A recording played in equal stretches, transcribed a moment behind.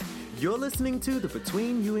You're listening to the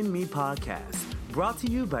Between You and Me podcast, brought to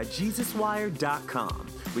you by JesusWire.com,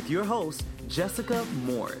 with your host, Jessica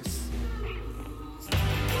Morris.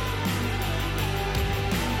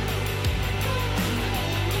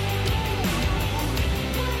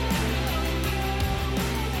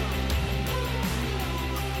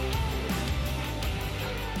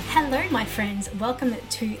 Hello, my friends. Welcome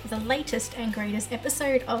to the latest and greatest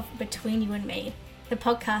episode of Between You and Me, the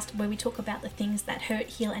podcast where we talk about the things that hurt,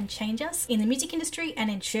 heal, and change us in the music industry and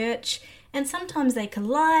in church, and sometimes they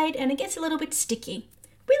collide and it gets a little bit sticky.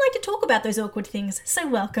 We like to talk about those awkward things, so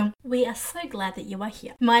welcome. We are so glad that you are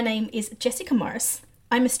here. My name is Jessica Morris.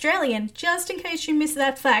 I'm Australian, just in case you missed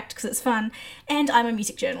that fact because it's fun, and I'm a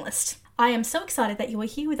music journalist. I am so excited that you are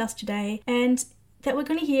here with us today and that we're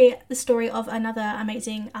going to hear the story of another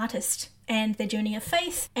amazing artist and their journey of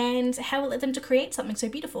faith and how it led them to create something so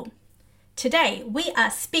beautiful. Today, we are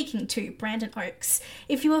speaking to Brandon Oakes.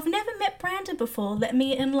 If you have never met Brandon before, let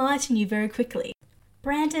me enlighten you very quickly.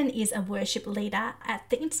 Brandon is a worship leader at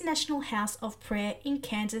the International House of Prayer in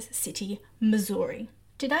Kansas City, Missouri.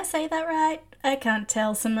 Did I say that right? I can't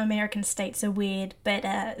tell. Some American states are weird, but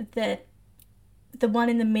the one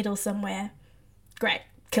in the middle somewhere. Great.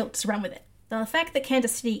 Cool, just run with it. The fact that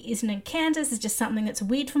Kansas City isn't in Kansas is just something that's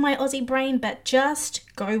weird for my Aussie brain, but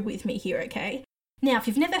just go with me here, okay? Now, if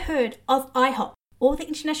you've never heard of IHOP or the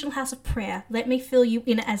International House of Prayer, let me fill you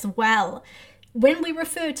in as well. When we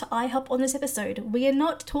refer to IHOP on this episode, we are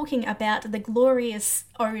not talking about the glorious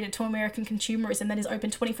ode to American consumerism that is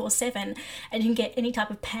open 24/7 and you can get any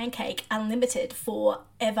type of pancake unlimited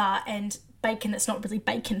forever and bacon that's not really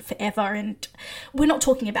bacon forever, and we're not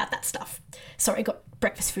talking about that stuff. Sorry, I got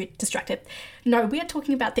breakfast food distracted. No, we are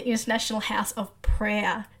talking about the International House of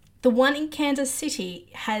Prayer. The one in Kansas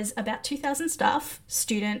City has about 2,000 staff,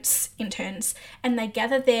 students, interns, and they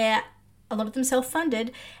gather there, a lot of them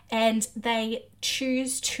self-funded, and they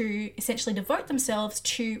choose to essentially devote themselves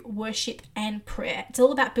to worship and prayer. It's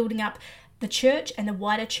all about building up the church and the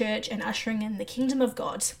wider church and ushering in the kingdom of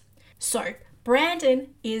God. So,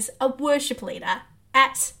 Brandon is a worship leader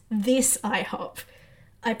at this IHOP.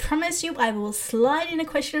 I promise you I will slide in a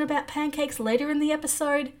question about pancakes later in the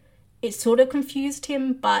episode. It sort of confused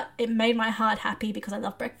him, but it made my heart happy because I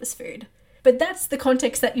love breakfast food. But that's the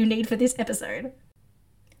context that you need for this episode.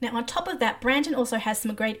 Now, on top of that, Brandon also has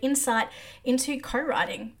some great insight into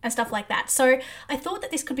co-writing and stuff like that. So I thought that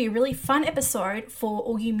this could be a really fun episode for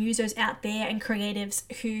all you musos out there and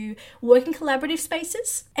creatives who work in collaborative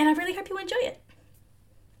spaces, and I really hope you enjoy it.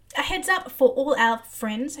 A heads up for all our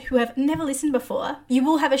friends who have never listened before, you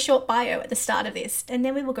will have a short bio at the start of this, and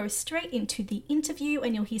then we will go straight into the interview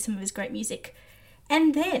and you'll hear some of his great music.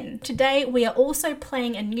 And then, today we are also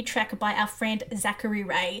playing a new track by our friend Zachary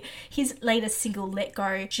Ray. His latest single, Let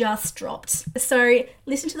Go, just dropped. So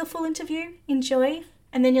listen to the full interview, enjoy,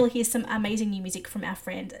 and then you'll hear some amazing new music from our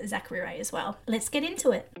friend Zachary Ray as well. Let's get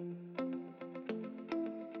into it.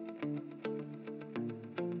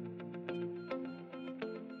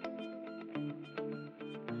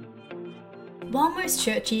 While most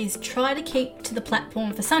churches try to keep to the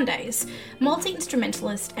platform for Sundays,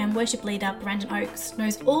 multi-instrumentalist and worship leader Brandon Oakes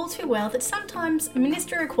knows all too well that sometimes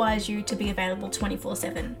ministry requires you to be available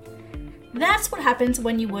 24/7. That's what happens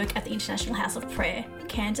when you work at the International House of Prayer in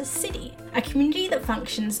Kansas City, a community that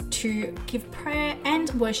functions to give prayer and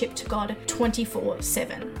worship to God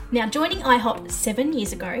 24/7. Now, joining IHOP 7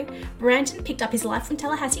 years ago, Brandon picked up his life from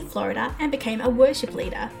Tallahassee, Florida, and became a worship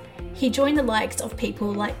leader. He joined the likes of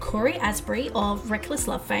people like Corey Asbury of Reckless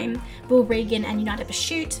Love fame, Bill Regan and United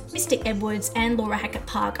Pursuit, Mystic Edwards and Laura Hackett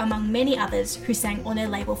Park, among many others who sang on their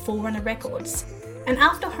label Forerunner Records. And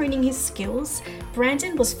after honing his skills,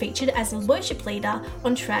 Brandon was featured as a worship leader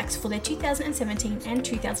on tracks for their 2017 and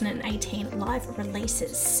 2018 live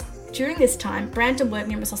releases. During this time, Brandon worked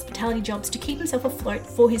numerous hospitality jobs to keep himself afloat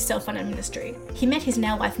for his self-funded ministry. He met his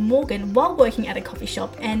now wife Morgan while working at a coffee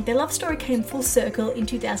shop, and their love story came full circle in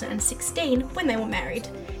 2016 when they were married.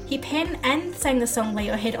 He penned and sang the song Lay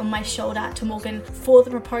Your Head on My Shoulder to Morgan for the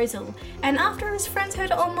proposal, and after his friends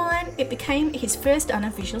heard it online, it became his first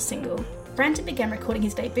unofficial single. Brandon began recording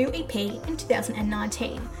his debut EP in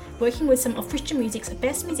 2019, working with some of Christian music's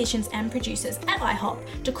best musicians and producers at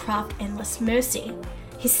IHOP to craft Endless Mercy.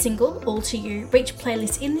 His single, All To You, reached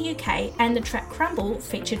playlists in the UK, and the track Crumble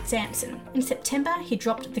featured Samson. In September, he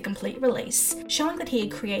dropped the complete release, showing that he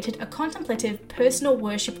had created a contemplative, personal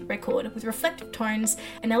worship record with reflective tones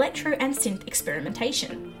and electro and synth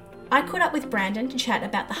experimentation. I caught up with Brandon to chat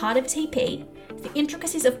about the heart of his EP, the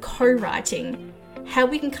intricacies of co-writing, how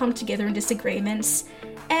we can come together in disagreements,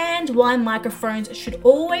 and why microphones should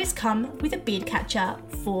always come with a beard catcher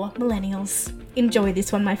for millennials. Enjoy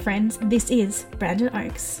this one, my friends. This is Brandon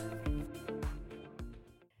Oakes.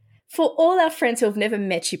 For all our friends who have never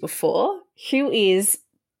met you before, who is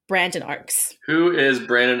Brandon Oakes? Who is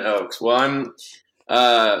Brandon Oakes? Well, I'm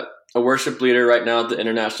a worship leader right now at the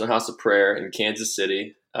International House of Prayer in Kansas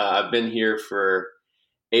City. I've been here for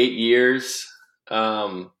 8 years.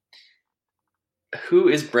 Who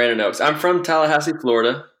is Brandon Oakes? I'm from Tallahassee,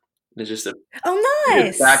 Florida. It's just a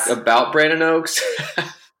nice fact about Brandon Oakes.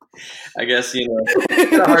 I guess, it's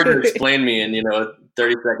kind of hard to explain me in, a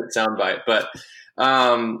 30-second soundbite. But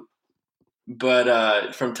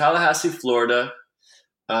from Tallahassee, Florida,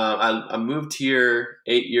 I moved here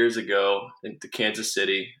 8 years ago into Kansas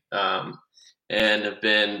City, and have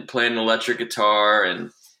been playing electric guitar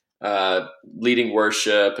and leading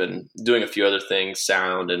worship and doing a few other things,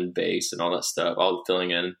 sound and bass and all that stuff, all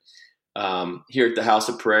filling in here at the House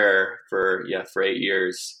of Prayer for 8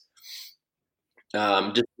 years.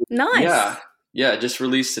 Nice. Just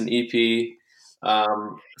released an EP a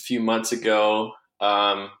few months ago.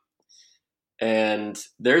 And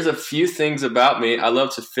there's a few things about me. I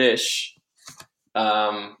love to fish.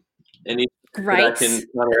 Great. I can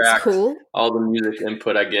counteract cool. all the music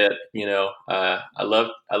input I get. I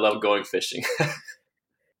love going fishing.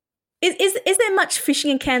 Is there much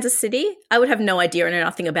fishing in Kansas City? I would have no idea. I know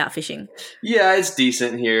nothing about fishing. Yeah, it's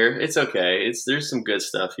decent here. It's okay. There's some good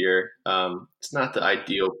stuff here. It's not the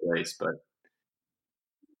ideal place, but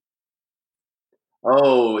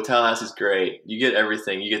Tallahassee's great. You get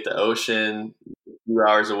everything. You get the ocean a few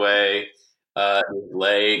hours away,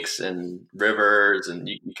 lakes and rivers, and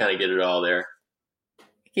you kind of get it all there.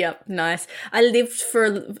 Yep, nice. I lived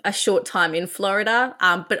for a short time in Florida,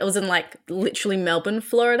 but it was in literally Melbourne,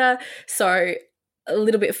 Florida, so a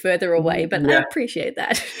little bit further away, but I appreciate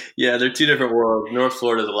that. Yeah, they're two different worlds. North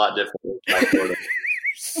Florida is a lot different than South Florida.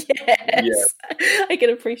 Yes, yeah. I can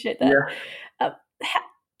appreciate that. Yeah.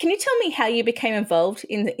 Can you tell me how you became involved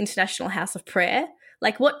in the International House of Prayer?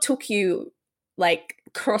 What took you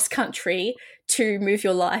cross country to move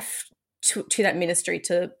your life to that ministry,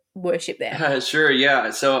 to worship there? Sure, yeah.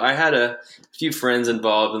 So I had a few friends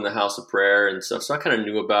involved in the House of Prayer and stuff, so I kind of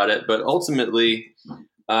knew about it. But ultimately,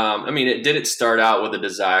 it didn't start out with a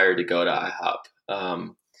desire to go to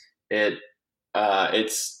IHOP.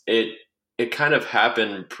 It kind of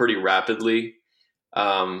happened pretty rapidly.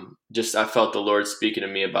 I felt the Lord speaking to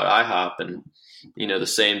me about IHOP, and the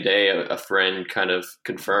same day a friend kind of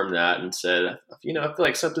confirmed that and said, I feel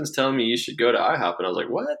like something's telling me you should go to IHOP. And I was like,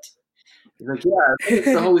 what? He's like, yeah, I think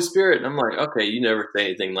it's the Holy Spirit. And I'm like, okay, you never say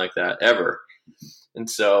anything like that ever. And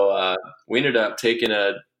so we ended up taking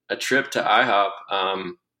a trip to IHOP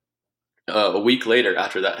a week later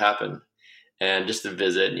after that happened, and just to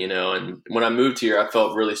visit, and when I moved here, I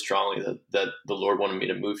felt really strongly that the Lord wanted me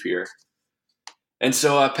to move here. And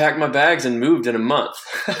so I packed my bags and moved in a month.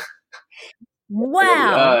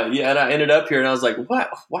 Wow. And I ended up here, and I was like,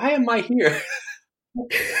 what? Why am I here?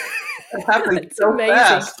 It happened so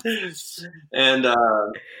fast. And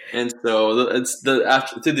so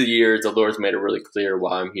through the years, the Lord's made it really clear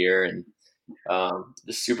why I'm here, and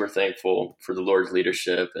just super thankful for the Lord's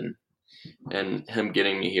leadership and Him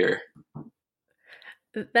getting me here.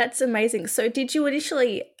 That's amazing. So did you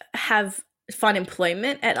initially find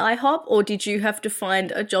employment at IHOP, or did you have to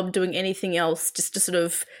find a job doing anything else just to sort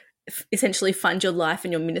of essentially fund your life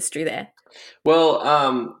and your ministry there? Well,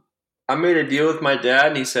 I made a deal with my dad,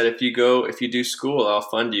 and he said, if you do school, I'll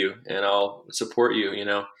fund you and I'll support you,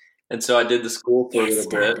 And so I did the school for a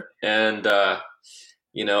little bit. And,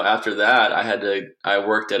 after that I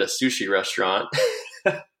worked at a sushi restaurant.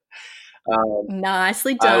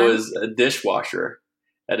 Nicely done. I was a dishwasher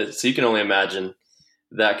so you can only imagine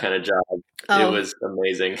that kind of job. It was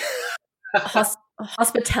amazing.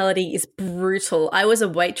 Hospitality is brutal. I was a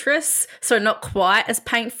waitress, so not quite as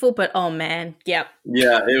painful, but oh man, yep.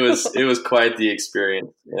 Yeah, it was quite the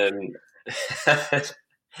experience, and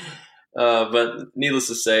but needless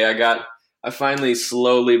to say, I finally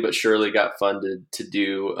slowly but surely got funded to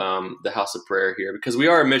do the House of Prayer here, because we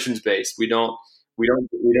are missions based. We don't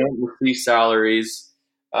receive salaries.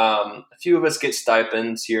 A few of us get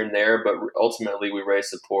stipends here and there, but ultimately we raise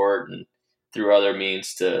support and through other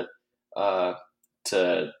means to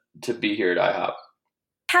be here at IHOP.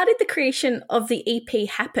 How did the creation of the EP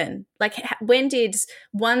happen? When did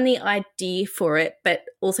the idea for it, but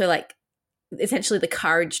also essentially the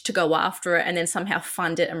courage to go after it and then somehow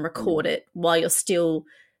fund it and record it while you're still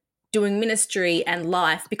doing ministry and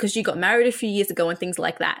life, because you got married a few years ago and things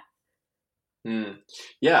like that?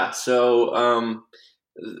 Yeah. So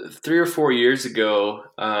 3 or 4 years ago,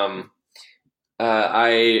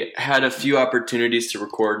 I had a few opportunities to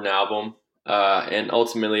record an album, and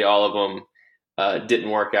ultimately all of them didn't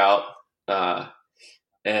work out.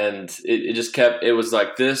 And it just kept, it was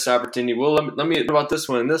like this opportunity. Well, let me what about this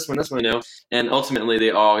one, this one, and ultimately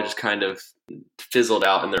they all just kind of fizzled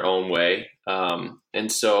out in their own way.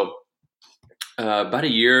 And so about a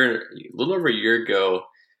little over a year ago,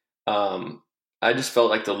 I just felt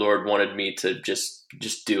like the Lord wanted me to just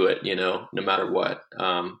do it, no matter what.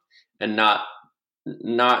 And not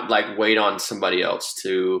like wait on somebody else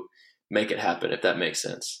to make it happen, if that makes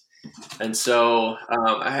sense. And so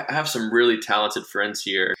I have some really talented friends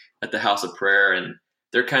here at the House of Prayer, and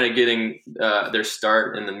they're kind of getting their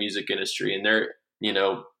start in the music industry, and they're,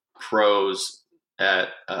 pros at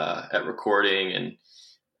recording and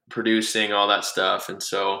producing all that stuff. And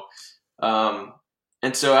so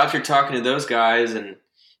after talking to those guys and,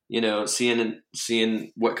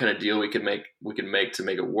 seeing what kind of deal we could make to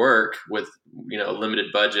make it work with, a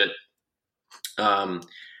limited budget,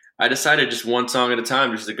 I decided just one song at a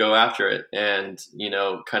time just to go after it and,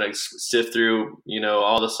 kind of sift through,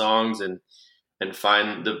 all the songs and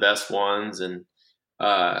find the best ones. And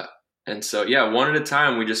so, yeah, one at a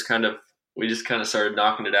time, we just kind of started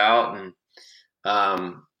knocking it out. And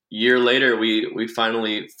year later, we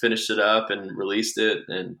finally finished it up and released it.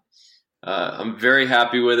 And I'm very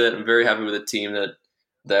happy with it. I'm very happy with the team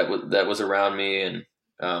that was around me, and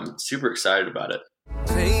super excited about it.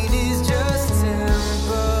 Pain is just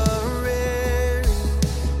temporary.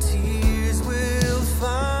 Tears will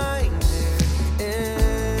find their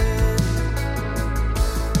end.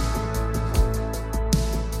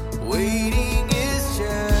 Waiting is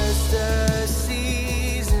just a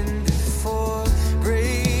season before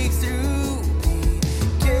breakthrough begins.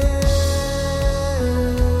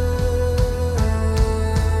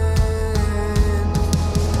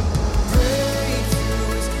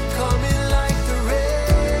 Breakthrough is coming like the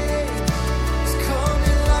rain. It's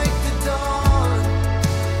coming like the dawn,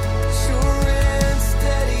 sure and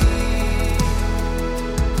steady.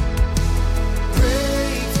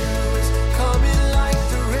 Breakthrough is coming like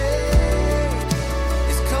the rain.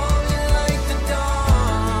 It's coming like the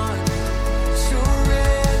dawn, sure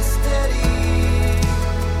and steady.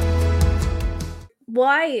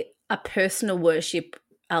 Why a personal worship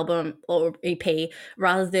album or EP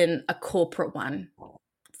rather than a corporate one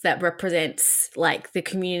that represents like the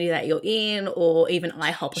community that you're in, or even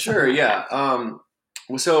IHOP? Or Sure. something like Yeah.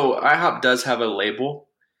 that? So IHOP does have a label.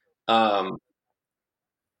 Oh,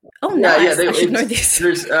 Yeah, nice. yeah. I should know this.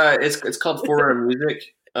 There's it's called Forerunner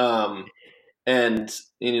Music, and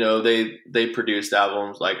they produced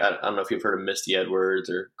albums like I don't know if you've heard of Misty Edwards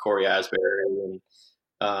or Corey Asbury, and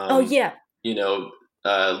Oh, yeah.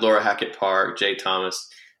 Laura Hackett Park, Jay Thomas.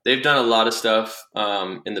 They've done a lot of stuff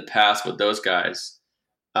in the past with those guys,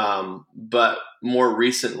 but more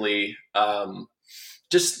recently,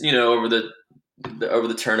 just over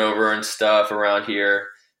the turnover and stuff around here,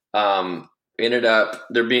 ended up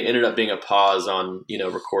being a pause on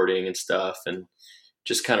recording and stuff, and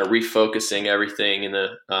just kind of refocusing everything in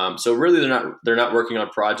the. So really, they're not working on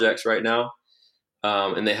projects right now,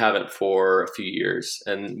 and they haven't for a few years.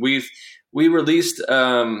 And we released,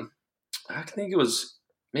 I think it was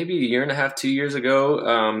maybe a year and a half, 2 years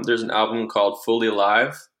ago. There's an album called Fully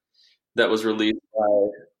Alive that was released.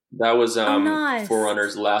 That was nice.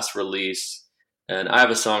 Forerunner's last release, and I have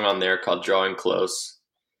a song on there called Drawing Close.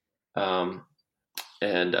 So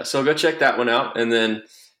go check that one out. And then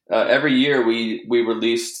every year we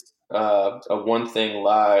released a One Thing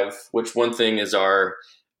Live, which One Thing is our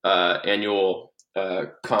annual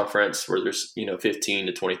conference where there's 15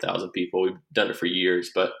 to 20,000 people. We've done it for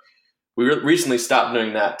years, but we recently stopped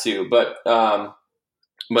doing that too. But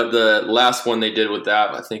the last one they did with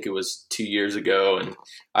that, I think it was 2 years ago, and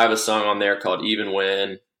I have a song on there called Even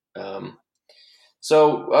When.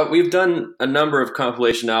 So we've done a number of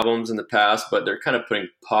compilation albums in the past, but they're kind of putting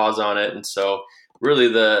pause on it. And so really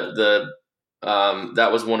that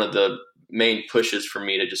was one of the main pushes for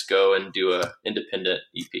me to just go and do a independent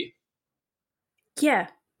EP. Yeah,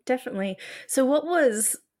 definitely. So what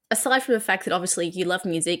was, aside from the fact that obviously you love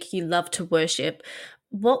music, you love to worship,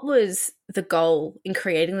 what was the goal in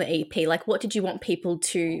creating the EP? Like, what did you want people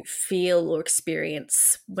to feel or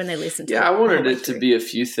experience when they listened to it? Yeah, I wanted it to be a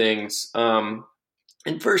few things.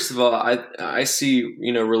 And first of all, I see,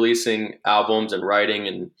 releasing albums and writing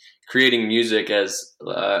and creating music as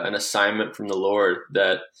an assignment from the Lord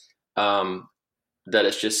that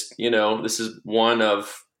it's just, this is one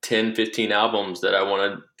of 10, 15 albums that I want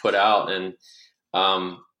to put out. And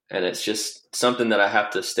it's just something that I have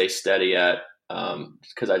to stay steady at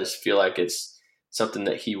because I just feel like it's something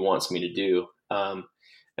that he wants me to do.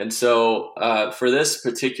 And so for this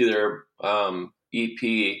particular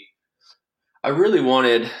EP, I really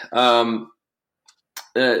wanted a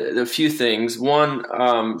few things.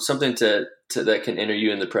 One, something to that can enter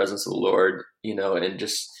you in the presence of the Lord, and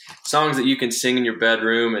just songs that you can sing in your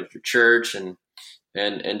bedroom at your church, and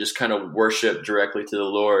just kind of worship directly to the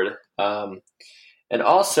Lord. And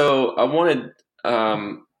also, I wanted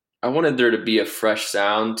there to be a fresh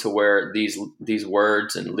sound to where these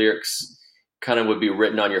words and lyrics kind of would be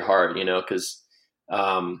written on your heart, because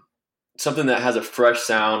something that has a fresh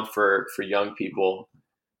sound for young people,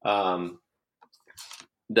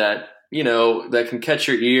 that that can catch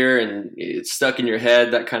your ear and it's stuck in your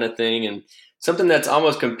head, that kind of thing, and something that's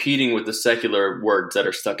almost competing with the secular words that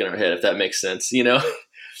are stuck in our head, if that makes sense.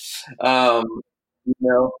 um, you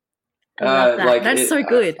know, I love that. like That's so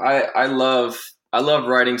good. I love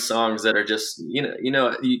writing songs that are just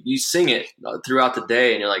you sing it throughout the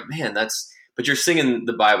day, and you're like, man, but you're singing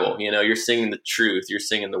the Bible, you're singing the truth, you're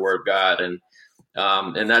singing the Word of God, and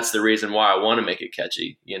that's the reason why I want to make it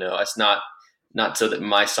catchy. It's not so that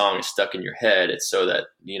my song is stuck in your head. It's so that,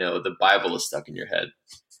 the Bible is stuck in your head.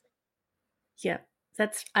 Yeah,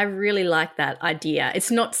 I really like that idea.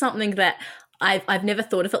 It's not something that I've never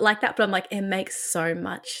thought of it like that, but I'm like, it makes so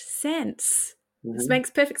much sense. Mm-hmm. This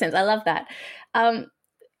makes perfect sense. I love that.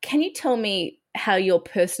 Can you tell me how your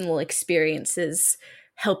personal experiences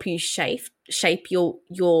help you shape your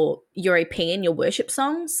EP and your worship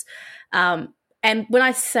songs? And when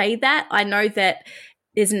I say that, I know that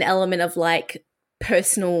there's an element of like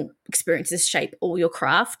personal experiences shape all your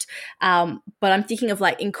craft. But I'm thinking of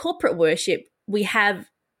like in corporate worship, we have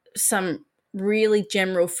some really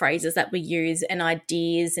general phrases that we use and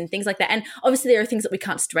ideas and things like that. And obviously there are things that we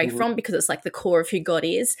can't stray from because it's like the core of who God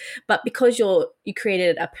is. But because you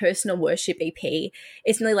created a personal worship EP,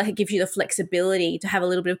 it's really like it gives you the flexibility to have a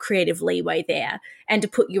little bit of creative leeway there and to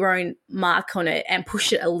put your own mark on it and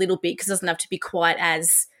push it a little bit, because it doesn't have to be quite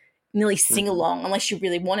as nearly sing along unless you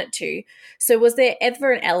really want it to. So was there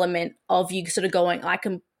ever an element of you sort of going, I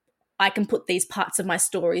can put these parts of my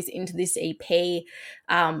stories into this EP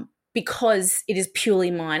because it is purely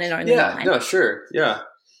mine and only mine? No, sure. Yeah.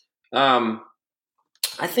 I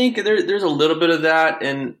think there's a little bit of that.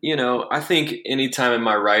 And, I think anytime in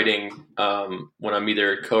my writing, when I'm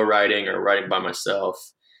either co-writing or writing by myself,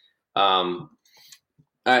 sometimes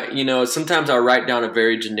I'll write down a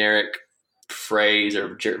very generic phrase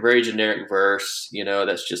or very generic verse,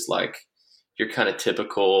 that's just like your kind of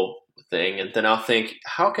typical thing. And then I'll think,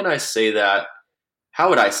 how can I say that? How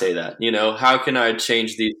would I say that? How can I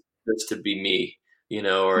change this to be me,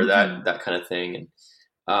 or that kind of thing.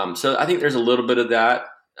 And so I think there's a little bit of that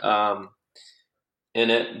in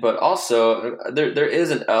it, but also there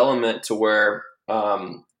is an element to where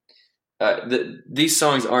these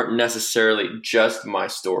songs aren't necessarily just my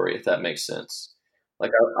story, if that makes sense.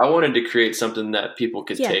 Like I wanted to create something that people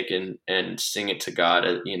could take and sing it to God,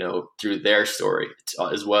 through their story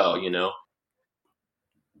as well,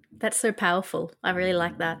 That's so powerful. I really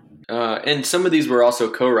like that. And some of these were also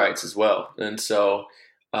co-writes as well. And so,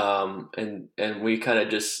 and we kind of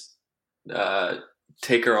just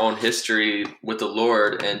take our own history with the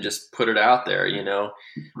Lord and just put it out there,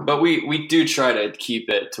 but we do try to keep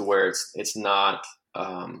it to where it's not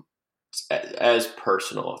as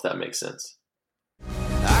personal, if that makes sense.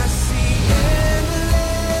 I see endless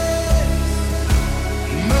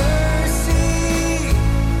mercy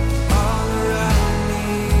all around me.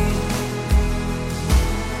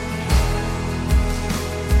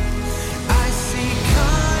 I see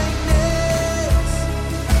kindness,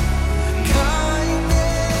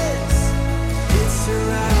 it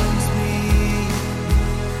surrounds me.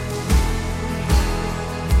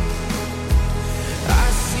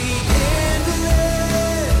 I see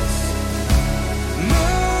endless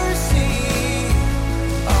mercy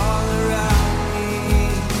all around me.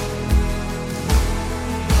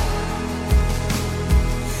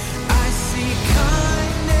 I see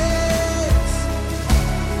kindness,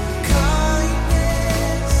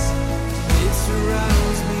 it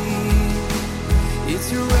surrounds me. It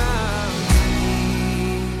surrounds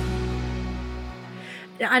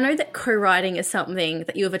me. I know that co-writing is something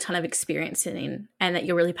that you have a ton of experience in and that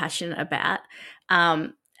you're really passionate about.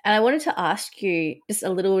 And I wanted to ask you just a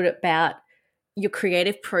little bit about your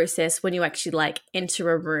creative process when you actually like enter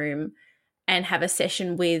a room and have a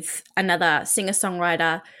session with another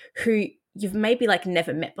singer-songwriter who you've maybe like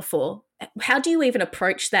never met before. How do you even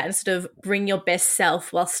approach that and sort of bring your best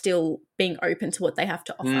self while still being open to what they have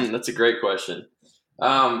to offer? That's a great question.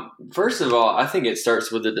 First of all, I think it starts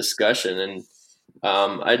with a discussion, and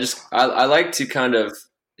I like to kind of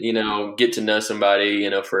get to know somebody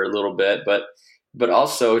for a little bit, but but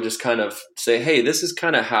also just kind of say, hey, this is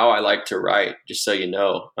kind of how I like to write, just so you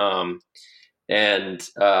know. And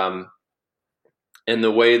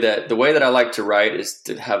the way that I like to write is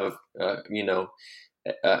to have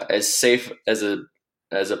as safe as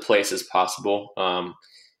a place as possible.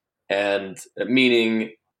 And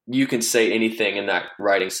meaning you can say anything in that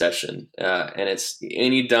writing session, and it's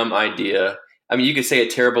any dumb idea. I mean, you could say a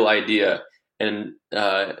terrible idea, and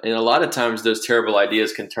a lot of times those terrible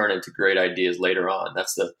ideas can turn into great ideas later on.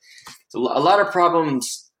 That's a lot of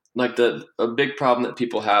problems. Like a big problem that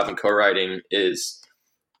people have in co-writing is,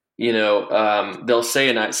 they'll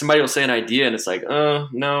say somebody will say an idea, and it's like,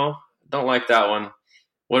 no, don't like that one.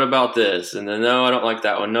 What about this? And then, no, I don't like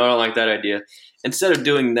that one. No, I don't like that idea. Instead of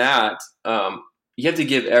doing that, you have to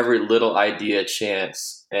give every little idea a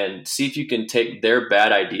chance and see if you can take their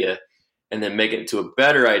bad idea and then make it into a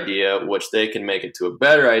better idea, which they can make it to a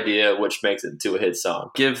better idea, which makes it into a hit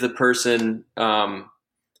song. Give the person,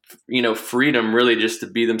 freedom really just to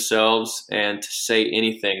be themselves and to say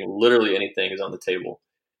anything, literally anything is on the table.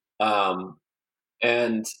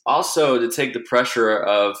 And also to take the pressure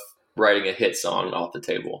of writing a hit song off the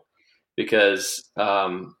table, because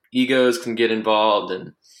egos can get involved,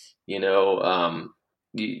 and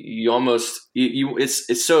you almost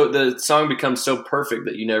it's so the song becomes so perfect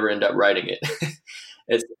that you never end up writing it.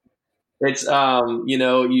 it's you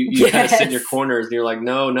kind of sit in your corners and you're like,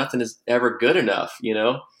 no, nothing is ever good enough,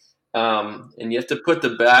 and you have to put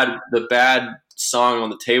the bad song on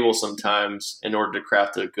the table sometimes in order to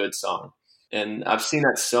craft a good song. And I've seen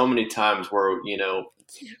that so many times where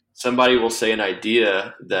somebody will say an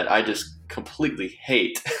idea that I just completely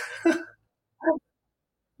hate.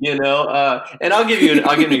 And I'll give you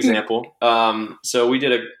an example. So we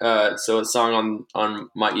did a song on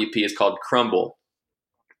my EP is called Crumble.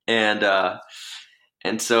 And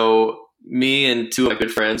so me and two of my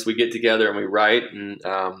good friends, we get together and we write, and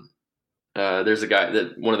there's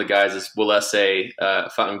one of the guys is Walese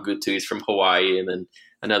Fa'angutu. He's from Hawaii. And then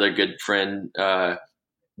another good friend,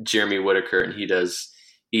 Jeremy Whitaker, and he does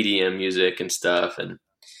EDM music and stuff. And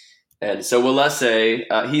so Walese,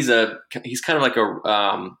 he's kind of like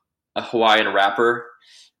a Hawaiian rapper,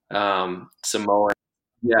 Samoan.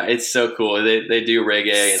 Yeah, it's so cool. They do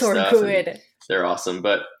reggae and So stuff. good. And they're awesome.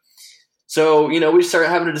 But so we started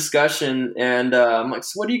having a discussion, and I'm like,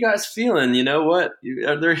 so what are you guys feeling? What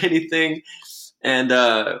are there anything? And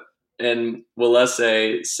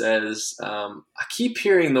Walese says, I keep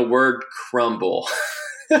hearing the word crumble.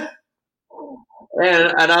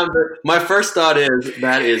 And my first thought is,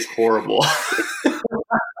 that is horrible.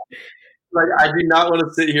 Like, I do not want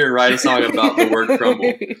to sit here and write a song about the word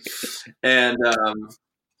crumble. And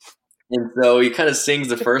so he kind of sings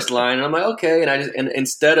the first line, and I'm like, okay. And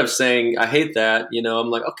instead of saying I hate that, I'm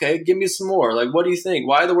like, okay, give me some more. Like, what do you think?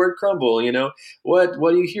 Why the word crumble? What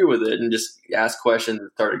do you hear with it? And just ask questions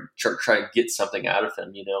and try to get something out of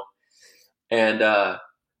him.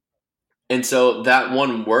 And so that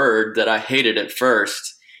one word that I hated at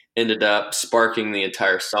first ended up sparking the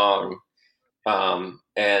entire song,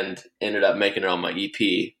 and ended up making it on my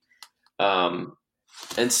EP.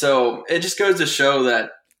 And so it just goes to show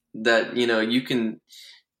that you can,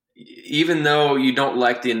 even though you don't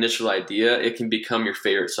like the initial idea, it can become your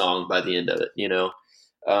favorite song by the end of it,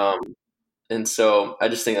 and so I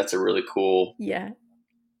just think that's a really cool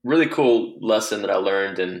lesson that I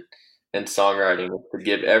learned in songwriting, to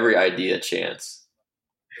give every idea a chance.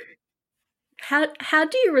 How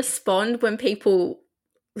do you respond when people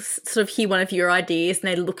sort of hear one of your ideas and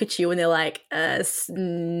they look at you and they're like,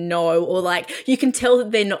 no, or like you can tell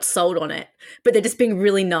that they're not sold on it, but they're just being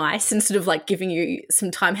really nice and sort of like giving you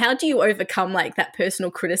some time? How do you overcome like that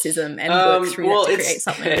personal criticism and work through that to create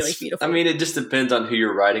something really beautiful? I mean, it just depends on who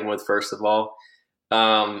you're writing with, first of all.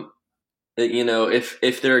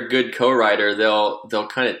 If they're a good co-writer, they'll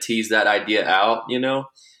kind of tease that idea out,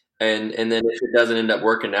 and then if it doesn't end up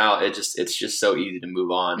working out, it's just so easy to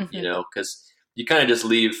move on, because you kind of just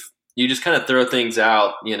you just kind of throw things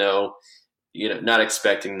out, not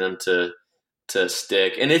expecting them to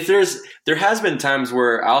stick. And if there has been times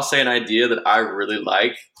where I'll say an idea that I really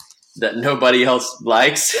like that nobody else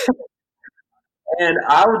likes. And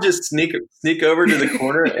I'll just sneak over to the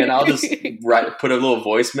corner, and I'll just put a little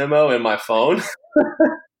voice memo in my phone.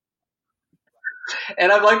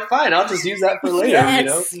 And I'm like, fine, I'll just use that for later,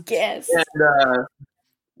 Yes.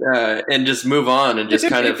 And just move on and just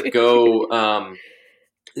kind of go.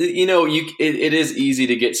 It is easy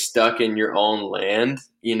to get stuck in your own land,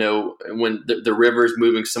 when the river is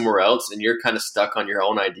moving somewhere else, and you're kind of stuck on your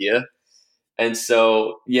own idea. And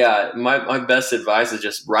so, yeah, my best advice is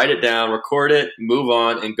just write it down, record it, move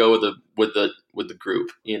on, and go with the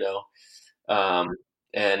group.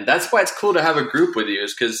 And that's why it's cool to have a group with you,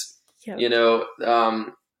 is because, Yep. you know,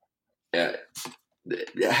 uh,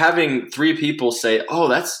 having 3 people say,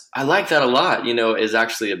 "Oh, I like that a lot," you know, is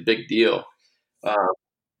actually a big deal. Um,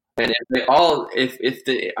 and if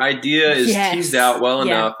the idea is Yes. teased out well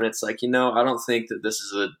Yeah. enough, and it's like, you know, I don't think that this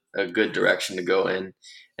is a good direction to go in,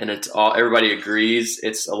 and everybody agrees,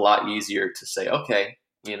 it's a lot easier to say, okay,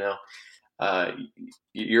 you know,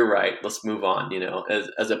 you're right, let's move on, you know,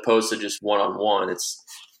 as opposed to just one-on-one,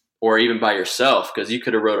 or even by yourself, because you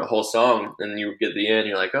could have wrote a whole song and you get to the end,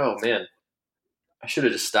 you're like, oh man, I should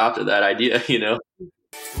have just stopped at that idea, you know.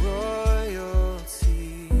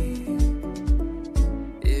 Royalty,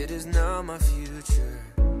 it is now my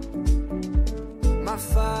future. My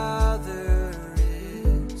father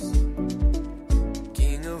is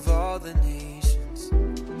king of all the nations.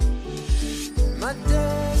 My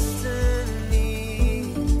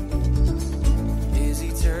destiny is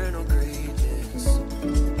eternal greatness.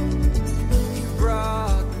 You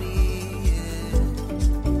brought me in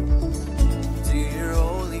to your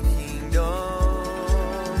holy kingdom.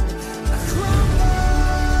 I crumble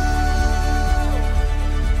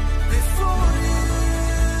before you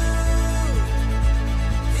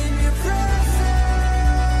in your presence.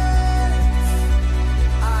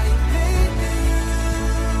 I am made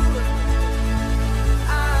new. I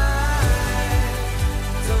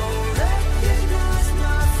don't recognize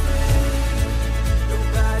my friend.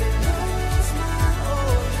 Nobody knows my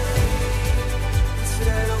old name.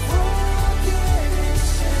 Instead of walking in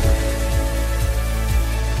shame,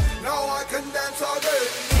 now I can dance all day.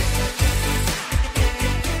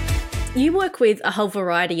 You work with a whole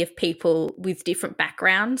variety of people with different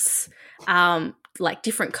backgrounds, like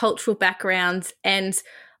different cultural backgrounds, and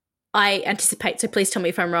I anticipate, so please tell me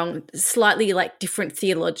if I'm wrong, slightly like different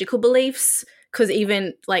theological beliefs, because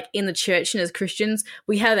even like in the church and as Christians,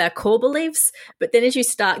 we have our core beliefs, but then as you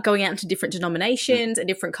start going out into different denominations and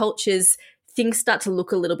different cultures, things start to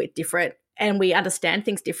look a little bit different and we understand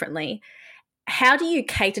things differently. How do you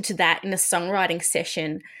cater to that in a songwriting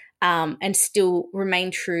session, and still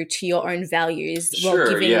remain true to your own values while Sure,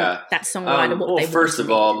 giving yeah. that songwriter what Well, they first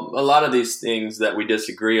want of all, a lot of these things that we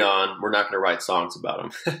disagree on, we're not going to write songs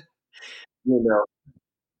about them. You know,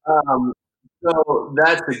 so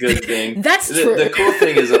that's a good thing. That's The true. cool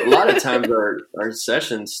thing is a lot of times our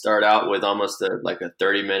sessions start out with almost like a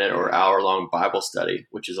 30-minute or hour-long Bible study,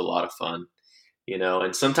 which is a lot of fun. You know,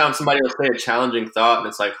 and sometimes somebody will say a challenging thought, and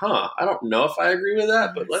it's like, I don't know if I agree with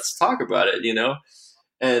that, but let's talk about it. You know,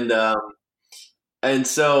 and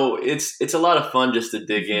so it's a lot of fun just to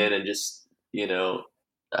dig in and just, you know,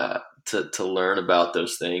 to learn about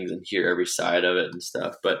those things and hear every side of it and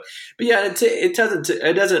stuff. But yeah, it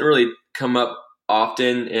doesn't really come up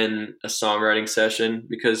often in a songwriting session,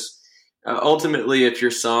 because ultimately, if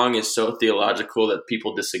your song is so theological that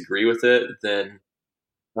people disagree with it, then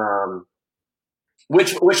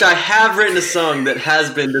which I have written a song that has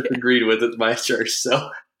been disagreed with at my church, so.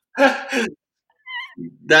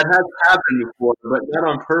 That has happened before, but not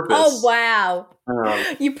on purpose. Oh, wow.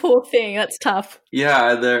 You poor thing. That's tough.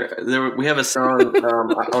 Yeah, we have a song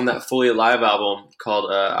on that Fully Alive album called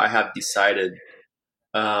 "I Have Decided,"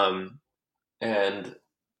 and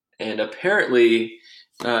apparently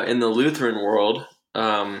in the Lutheran world,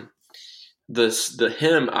 the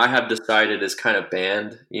hymn "I Have Decided" is kind of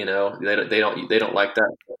banned. You know, they don't like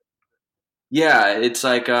that. Yeah, it's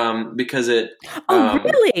like because it. Oh,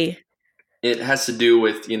 really? It has to do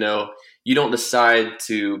with, you know, you don't decide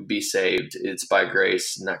to be saved. It's by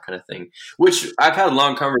grace and that kind of thing, which I've had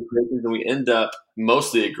long conversations and we end up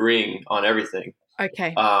mostly agreeing on everything.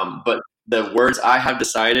 Okay. But the words "I have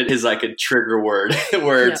decided" is like a trigger word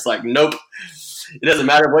where it's like, nope, it doesn't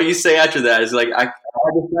matter what you say after that. It's like, I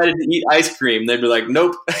decided to eat ice cream. They'd be like,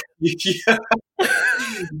 nope. You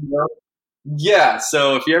know? Yeah.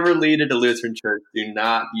 So if you ever lead at a Lutheran church, do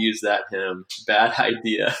not use that hymn. Bad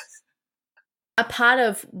idea. A part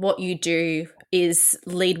of what you do is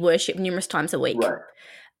lead worship numerous times a week. Right.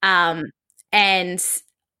 And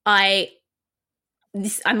I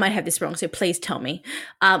might have this wrong, so please tell me.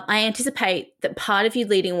 I anticipate that part of you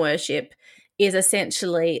leading worship is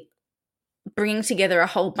essentially bringing together a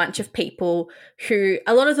whole bunch of people who,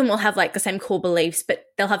 a lot of them will have like the same core beliefs, but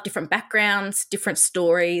they'll have different backgrounds, different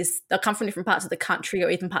stories. They'll come from different parts of the country or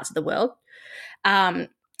even parts of the world.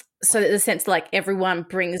 So that the sense like everyone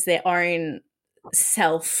brings their own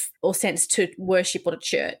self or sense to worship or to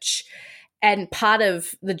church. And part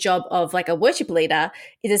of the job of like a worship leader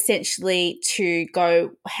is essentially to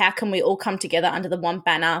go, how can we all come together under the one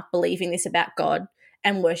banner, believing this about God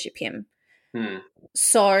and worship him?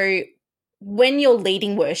 So when you're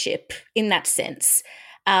leading worship in that sense,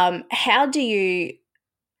 How do you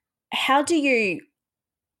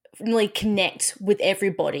really connect with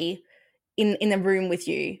everybody in the room with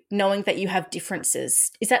you, knowing that you have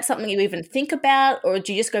differences? Is that something you even think about, or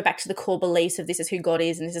do you just go back to the core beliefs of this is who God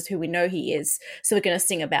is and this is who we know He is, so we're going to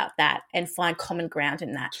sing about that and find common ground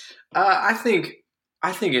in that? I think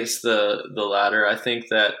it's the latter. I think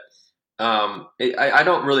that I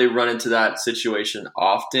don't really run into that situation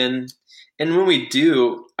often, and when we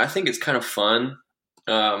do, I think it's kind of fun,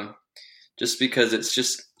 just because it's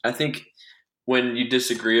just, I think when you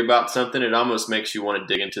disagree about something, it almost makes you want to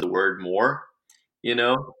dig into the word more, you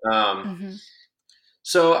know?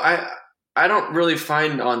 So I don't really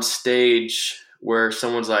find on stage where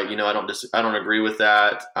someone's like, I don't agree with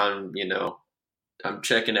that. I'm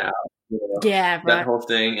checking out, Yeah, right. that whole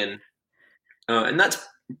thing. And that's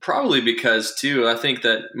probably because too, I think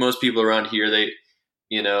that most people around here, they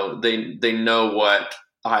know what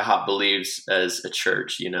IHOP believes as a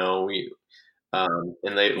church, and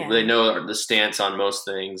they know the stance on most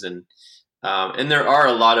things, and there are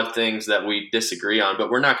a lot of things that we disagree on, but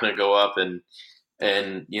we're not going to go up and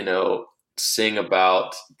sing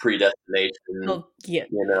about predestination. Oh, yeah.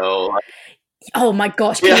 Like, oh my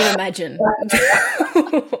gosh, can you imagine?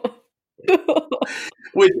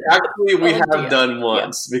 Which actually we have done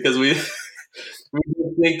once, because we did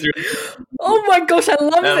sing through. Oh my gosh, I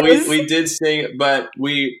love this. We did sing, but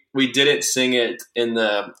we didn't sing it in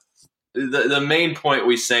the main point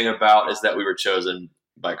we sang about is that we were chosen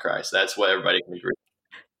by Christ. That's what everybody can agree.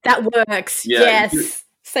 That works. Yeah, yes.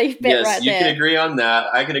 Safe bet right there. You can agree on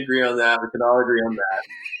that. I can agree on that. We can all agree on that.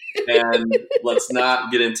 And let's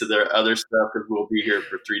not get into the other stuff, because we'll be here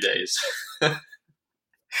for 3 days.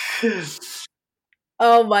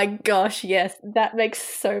 Oh my gosh, yes. That makes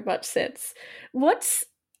so much sense. What's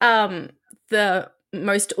the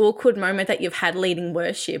most awkward moment that you've had leading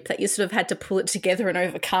worship that you sort of had to pull it together and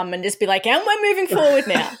overcome and just be like, and we're moving forward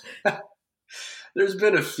now? There's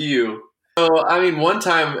been a few. So, one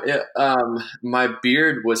time my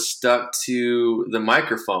beard was stuck to the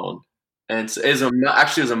microphone, and it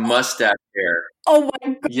was a mustache hair. Oh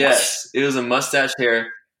my gosh. Yes, it was a mustache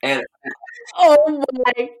hair. And oh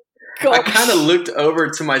my gosh. I kind of looked over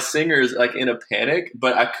to my singers like in a panic,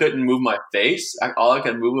 but I couldn't move my face. All I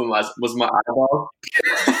could move was my eyeball.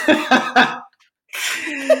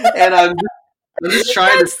 And I'm just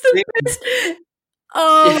trying to sing.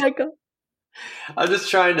 Oh my God. I'm just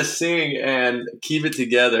trying to sing and keep it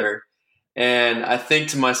together. And I think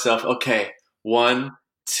to myself, okay, 1,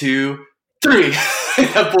 2, 3. And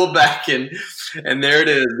I pull back and there it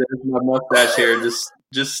is. There's my mustache hair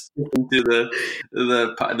just into the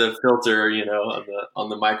filter, on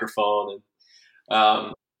the microphone.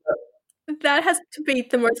 And that has to be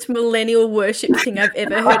the most millennial worship thing I've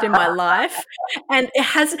ever heard in my life. And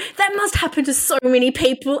that must happen to so many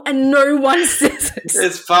people, and no one says it.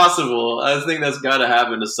 It's possible. I think that's got to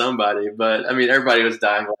happen to somebody, but everybody was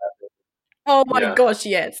dying laughing. Oh my gosh,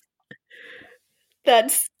 yes.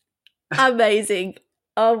 That's amazing.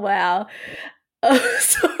 Oh wow.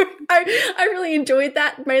 So I really enjoyed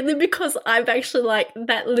that, mainly because I'm actually like,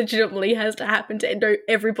 that legitimately has to happen to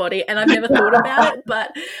everybody, and I've never thought about it,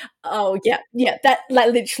 but that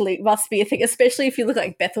literally must be a thing, especially if you look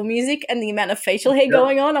like Bethel Music and the amount of facial hair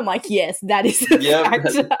going on. I'm like, yes, that is a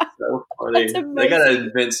factor. That's so funny. They gotta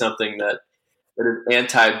invent something that is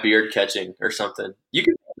anti-beard catching or something. You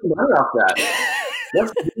can learn off that.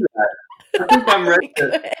 Let's do that. I think I'm ready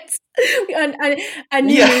a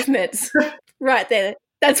new movement right there.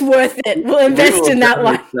 That's worth it. We'll invest in that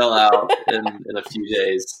one. Sell out in a few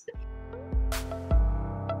days.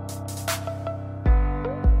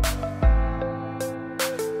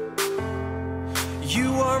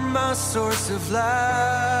 You are my source of life.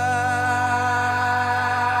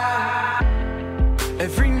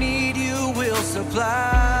 Every need you will supply.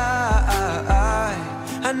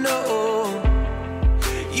 I know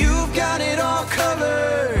you've got it all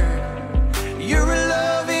covered. You're a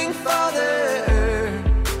loving Father.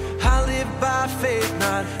 I live by faith,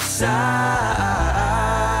 not sight.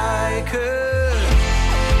 'Cause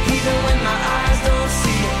even when my eyes don't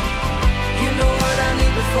see it, you know what I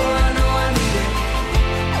need before I know I need it.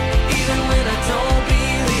 Even when I don't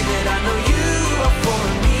believe it, I know you are for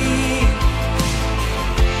me.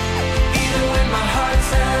 Even when my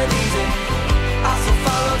heart's uneasy, I'll still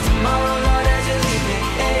follow tomorrow, Lord, as you lead me.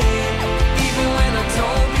 Even when I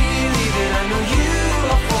don't believe it, I know you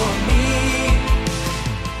are for me.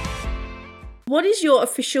 What is your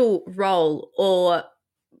official role or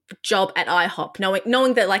job at IHOP?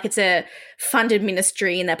 Knowing that like it's a funded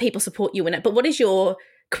ministry and that people support you in it, but what is your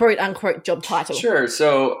quote unquote job title? Sure.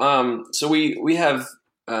 So we have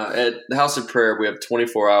at the House of Prayer, we have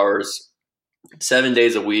 24 hours, 7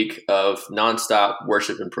 days a week of nonstop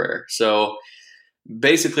worship and prayer. So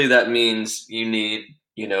basically that means you need,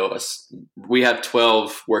 we have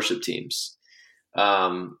 12 worship teams,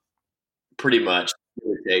 pretty much.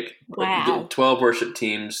 Take Wow. 12 worship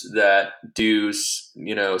teams that do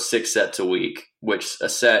 6 sets a week, which a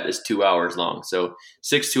set is 2 hours long. So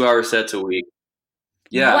 6 2-hour sets a week.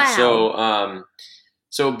 Yeah. Wow.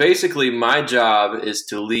 So basically my job is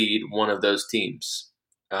to lead one of those teams.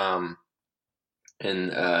 And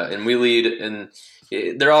we lead, and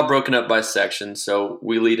they're all broken up by sections. So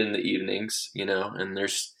we lead in the evenings, and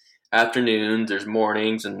there's afternoons, there's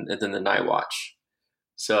mornings, and then the night watch.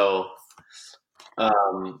 So,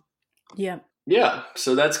 yeah.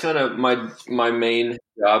 So that's kind of my main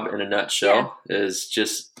job in a nutshell, is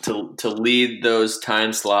just to lead those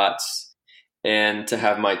time slots and to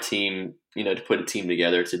have my team, to put a team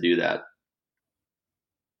together to do that.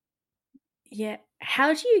 Yeah.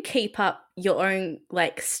 How do you keep up your own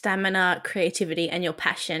stamina, creativity, and your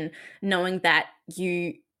passion, knowing that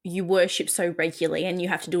you worship so regularly and you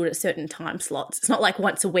have to do it at certain time slots? It's not like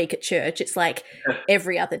once a week at church. It's like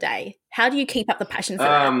every other day. How do you keep up the passion for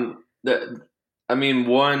that?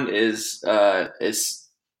 One is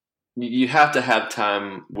you have to have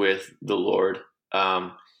time with the Lord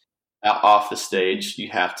off the stage. You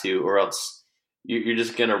have to, or else you're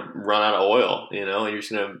just gonna run out of oil.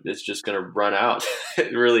 It's just gonna run out.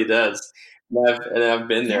 It really does. And I've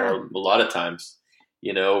been there a lot of times,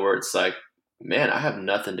 where it's like, man, I have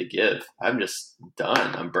nothing to give. I'm just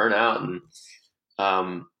done. I'm burnt out,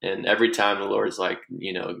 and every time the Lord is like,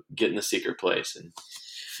 get in the secret place, and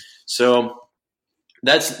so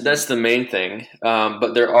that's the main thing.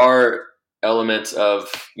 But there are elements of,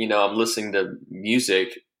 I'm listening to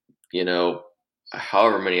music,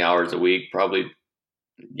 however many hours a week, probably.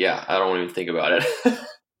 Yeah, I don't even think about it.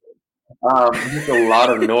 Just a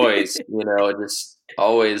lot of noise, just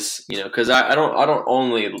always, because I don't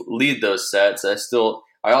only lead those sets. I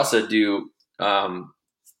also do 12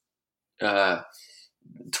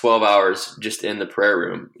 hours just in the prayer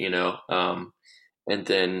room, and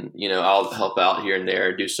then, I'll help out here and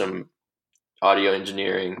there, do some audio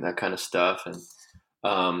engineering, that kind of stuff.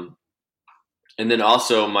 And then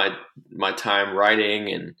also my time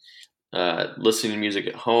writing and listening to music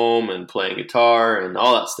at home and playing guitar and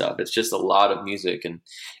all that stuff. It's just a lot of music. And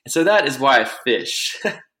so that is why I fish. I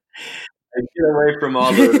get away from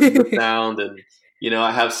all the sound, and,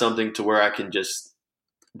 I have something to where I can just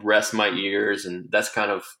rest my ears. And that's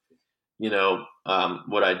kind of,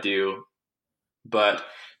 what I do. But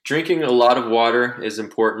drinking a lot of water is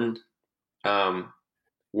important.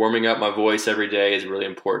 Warming up my voice every day is really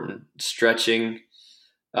important. Stretching.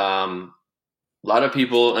 A lot of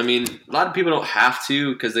people don't have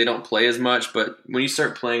to because they don't play as much. But when you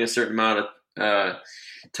start playing a certain amount of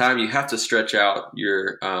time, you have to stretch out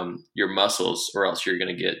your muscles, or else you're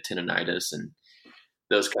going to get tendonitis and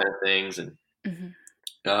those kind of things. And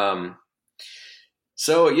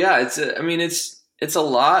so yeah, it's a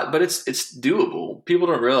lot, but it's doable. People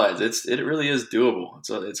don't realize it really is doable.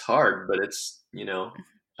 So it's hard, but it's you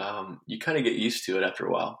kind of get used to it after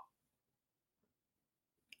a while.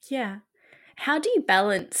 Yeah. How do you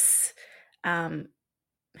balance, hang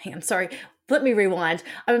on, sorry, let me rewind.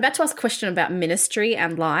 I'm about to ask a question about ministry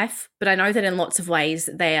and life, but I know that in lots of ways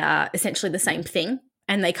they are essentially the same thing,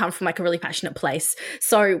 and they come from a really passionate place.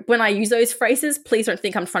 So when I use those phrases, please don't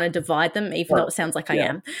think I'm trying to divide them, even though it sounds like I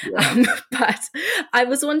am. Yeah. But I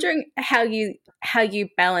was wondering how you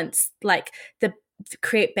balance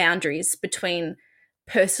create boundaries between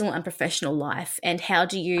personal and professional life, and how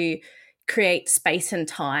do you create space and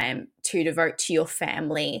time to devote to your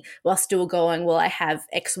family while still going, well, I have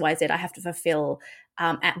XYZ I have to fulfill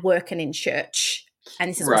at work and in church. And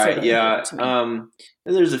this is right. Really yeah. to me.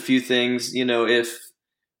 There's a few things, if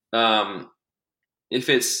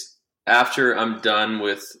it's after I'm done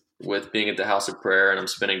with being at the House of Prayer and I'm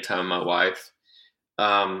spending time with my wife,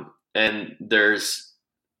 and there's,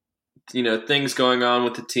 things going on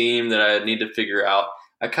with the team that I need to figure out,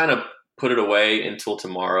 I kind of put it away until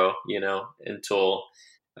tomorrow, until,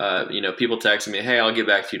 people text me, hey, I'll get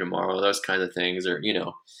back to you tomorrow, those kinds of things, or,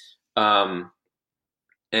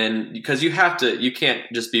 and because you can't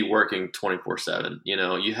just be working 24/7,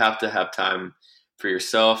 you have to have time for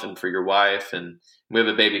yourself and for your wife. And we have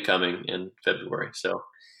a baby coming in February. So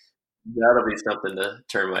that'll be something to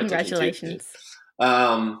turn my attention to. Congratulations.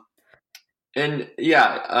 And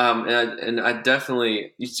yeah, and I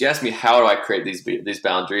definitely, you asked me how do I create these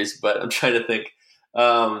boundaries, but I'm trying to think.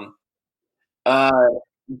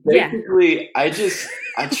 Basically, I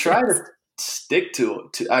try to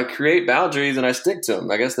I create boundaries and I stick to them.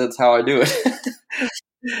 I guess that's how I do it.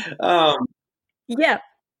 Yeah.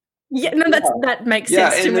 Yeah, no, that makes Yeah,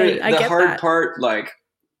 sense to and me. I the get hard that. part, like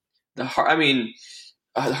the hard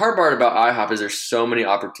part about IHOP is there's so many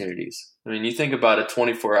opportunities. I mean, you think about a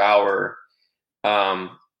 24-hour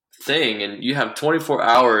thing, and you have 24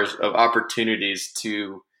 hours of opportunities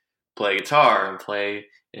to play guitar and play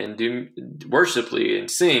and do worshiply and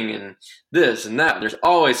sing and this and that. There's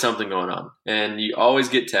always something going on, and you always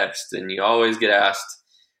get texts and you always get asked.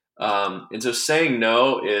 And so saying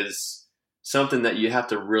no is something that you have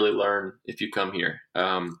to really learn if you come here.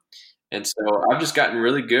 And so I've just gotten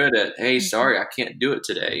really good at, hey, sorry, I can't do it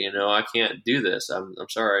today. You know, I can't do this. I'm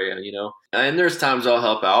sorry, you know, and there's times I'll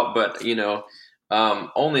help out, but you know,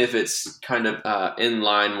 only if it's kind of in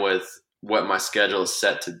line with what my schedule is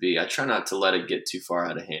set to be. I try not to let it get too far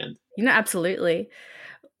out of hand. You know, absolutely.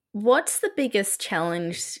 What's the biggest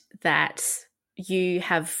challenge that you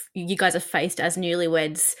guys have faced as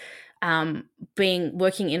newlyweds,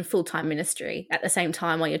 working in full-time ministry at the same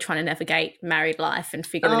time while you're trying to navigate married life and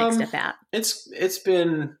figure the next step out? It's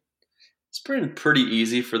been pretty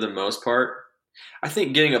easy for the most part. I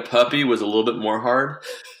think getting a puppy was a little bit more hard.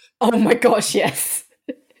 Oh my gosh, yes.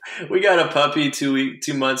 We got a puppy 2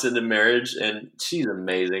 months into marriage, and she's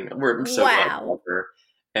amazing. I'm so glad to have her.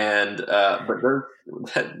 And but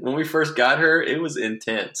when we first got her, it was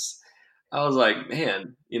intense. I was like,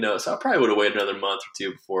 man, you know, so I probably would have waited another month or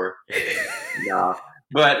two before. Nah.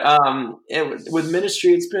 But with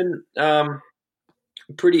ministry, it's been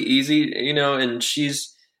pretty easy, you know, and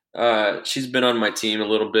she's been on my team a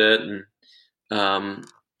little bit, and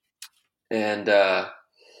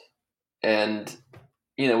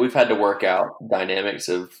you know, we've had to work out dynamics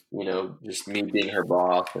of, you know, just me being her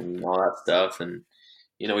boss and all that stuff, and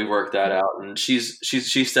you know, we worked that out, and she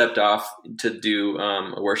stepped off to do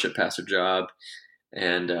a worship pastor job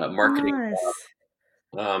and marketing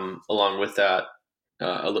job, along with that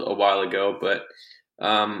a while ago. But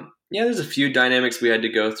yeah, there's a few dynamics we had to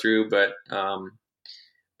go through, but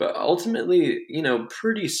ultimately, you know,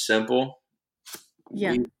 pretty simple.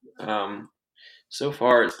 Yeah. So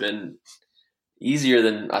far, it's been easier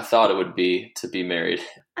than I thought it would be to be married.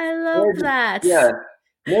 I love that. Yeah.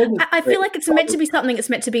 I feel like it's meant to be something. It's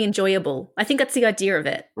meant to be enjoyable. I think that's the idea of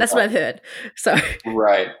it. That's what I've heard. So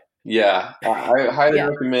right, yeah, I highly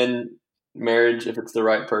recommend marriage if it's the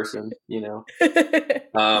right person. You know,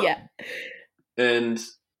 yeah, and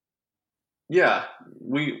yeah,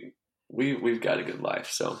 we've got a good life.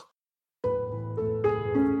 So.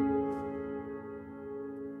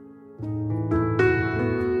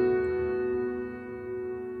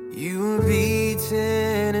 You were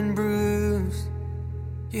beaten and bruised,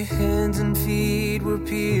 your hands and feet were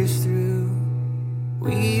pierced through.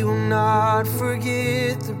 We will not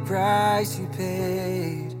forget the price you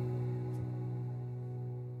paid.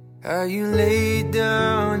 How you laid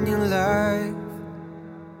down your life,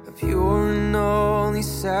 a pure and only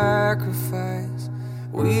sacrifice.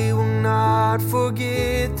 We will not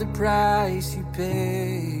forget the price you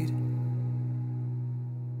paid.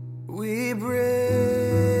 We break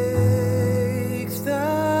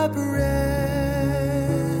the bread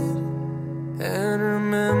and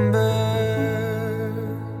remember.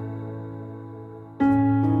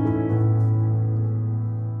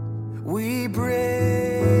 We break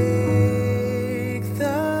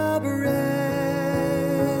the bread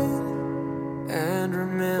and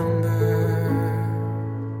remember.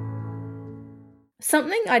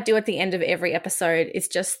 Something I do at the end of every episode is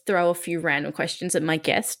just throw a few random questions at my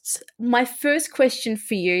guests. My first question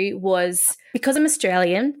for you was, because I'm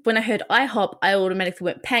Australian, when I heard IHOP, I automatically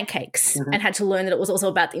went pancakes and had to learn that it was also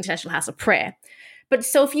about the International House of Prayer. But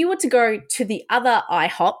so if you were to go to the other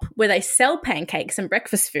IHOP where they sell pancakes and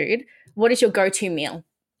breakfast food, what is your go-to meal?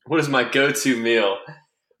 What is my go-to meal?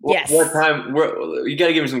 Yes. What time? You got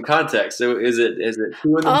to give me some context. So is it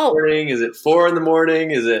 2 in the morning? Is it 4 in the morning?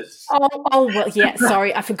 Is it? Oh well, yeah.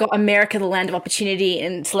 Sorry, I forgot. America, the land of opportunity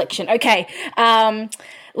and selection. Okay,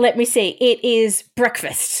 let me see. It is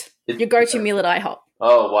breakfast. Your go-to meal at IHOP.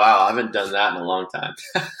 Oh wow, I haven't done that in a long time.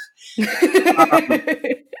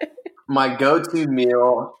 My go-to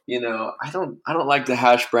meal, you know, I don't like the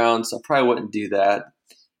hash browns. So I probably wouldn't do that.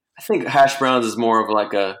 I think hash browns is more of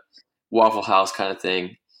like a Waffle House kind of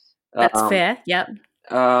thing. That's fair. Yep.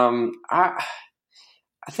 I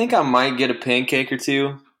think I might get a pancake or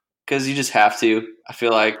two because you just have to. I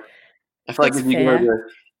feel like if you go to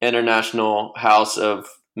the International House of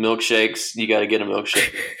Milkshakes, you got to get a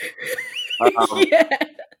milkshake. Yeah.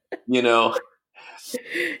 You know,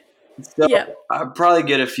 so I'd probably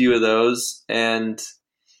get a few of those, and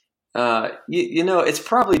It's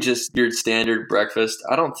probably just your standard breakfast.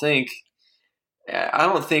 I don't think,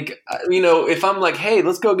 if I'm like, hey,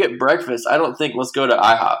 let's go get breakfast, I don't think let's go to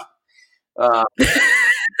IHOP.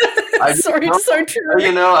 Sorry, it's so true.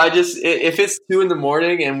 If it's 2 a.m.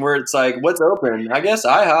 and it's like, what's open? I guess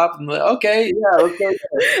IHOP. I'm like, okay, yeah, let's go.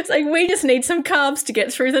 It's like, we just need some carbs to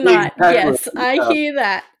get through the night. Exactly. Yes, I hear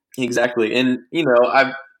that. Exactly. And,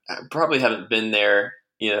 I probably haven't been there,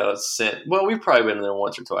 since, well, we've probably been there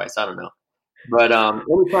once or twice. I don't know. But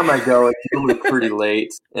anytime I go, it's usually pretty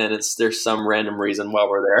late, and there's some random reason why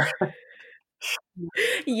we're there.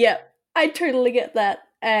 Yep, I totally get that.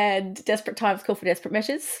 And desperate times call for desperate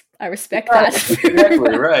measures. I respect that.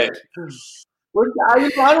 Exactly, right. Well, I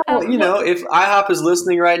don't, if IHOP is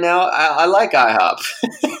listening right now, I like IHOP.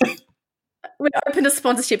 We're open to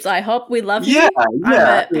sponsorships, IHOP. We love you. Yeah.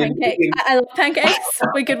 I love pancakes.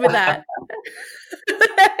 We're good with that.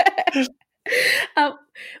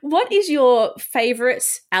 What is your favorite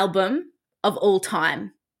album of all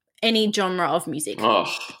time? Any genre of music?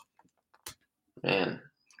 Oh, man.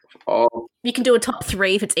 You can do a top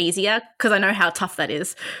 3 if it's easier, because I know how tough that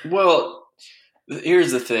is. Well,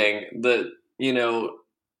 here's the thing. In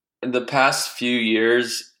the past few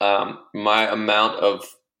years, my amount of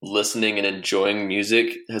listening and enjoying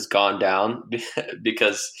music has gone down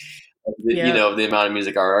because of the amount of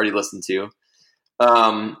music I already listened to.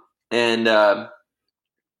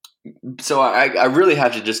 So I really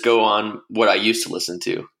have to just go on what I used to listen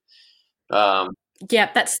to. I'm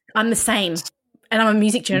the same. And I'm a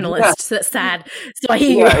music journalist, so that's sad. So I hear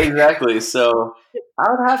you. Yeah, exactly. So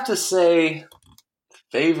I would have to say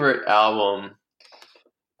favorite album.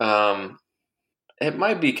 It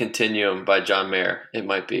might be Continuum by John Mayer. It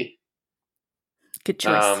might be. Good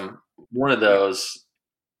choice. One of those.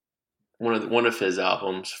 One of his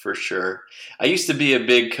albums for sure. I used to be a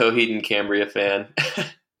big Coheed and Cambria fan.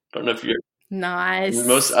 Don't know if you're nice.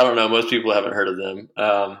 I don't know. Most people haven't heard of them.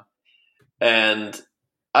 And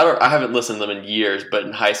I haven't listened to them in years, but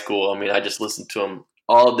in high school, I just listened to them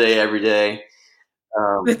all day, every day.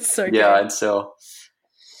 That's so good. Yeah, and so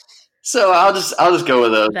I'll just go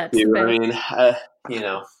with those two.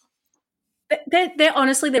 They're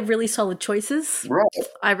honestly, they're really solid choices. Right.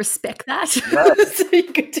 I respect that. Right. So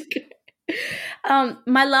you're good to go.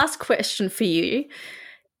 My last question for you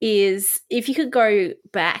is, if you could go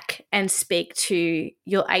back and speak to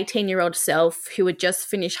your 18-year-old self who had just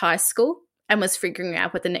finished high school and was figuring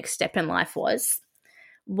out what the next step in life was,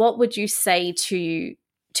 what would you say to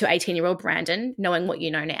 18-year-old Brandon, knowing what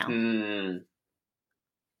you know now?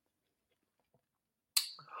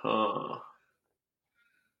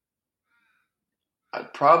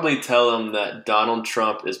 I'd probably tell him that Donald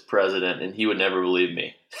Trump is president, and he would never believe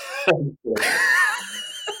me. Oh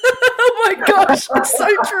my gosh, it's so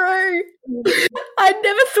true. I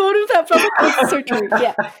never thought of that, but it's so true.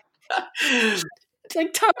 Yeah. It's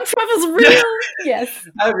like time travel's real. Yes.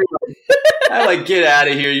 I get out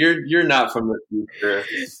of here. You're not from the future.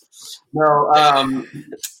 No,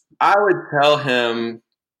 I would tell him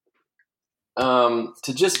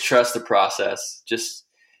to just trust the process. Just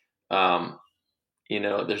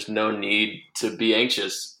there's no need to be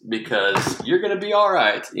anxious because you're going to be all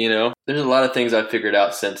right. There's a lot of things I've figured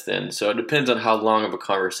out since then. So it depends on how long of a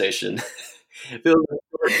conversation. It feels like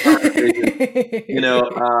a short conversation.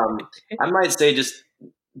 I might say just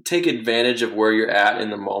take advantage of where you're at in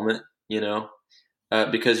the moment,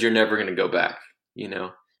 because you're never going to go back,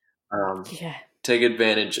 Take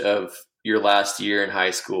advantage of your last year in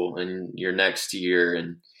high school and your next year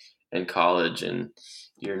in college and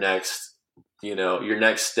your next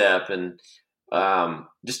step, and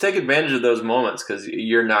just take advantage of those moments because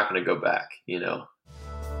you're not going to go back,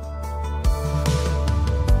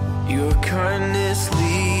 Your kindness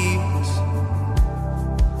leads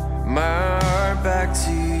my heart back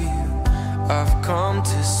to you. I've come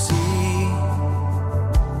to see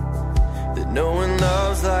that no one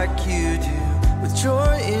loves like you do, with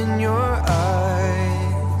joy in your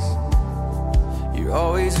eyes. You're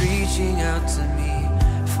always reaching out to me,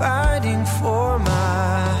 fighting for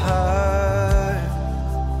my heart.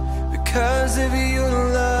 Because of your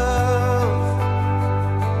love,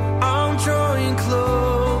 I'm drawing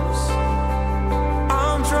close,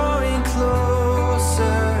 I'm drawing closer,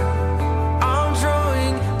 I'm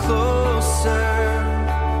drawing closer.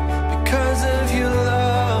 Because of your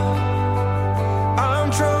love, I'm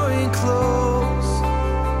drawing close,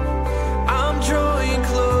 I'm drawing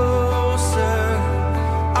closer,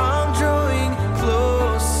 I'm drawing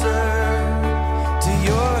closer to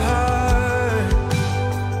your heart.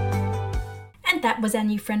 And that was our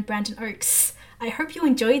new friend Brandon Oakes. I hope you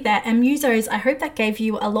enjoyed that. And Musos, I hope that gave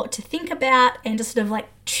you a lot to think about and to sort of like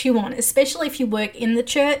chew on, especially if you work in the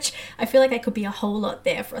church. I feel like there could be a whole lot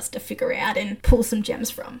there for us to figure out and pull some gems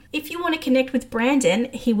from. If you want to connect with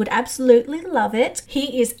Brandon, he would absolutely love it.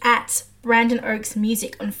 He is at Brandon Oakes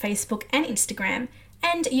Music on Facebook and Instagram.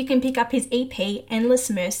 And you can pick up his EP, Endless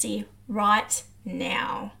Mercy, right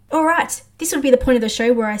now. All right, this would be the point of the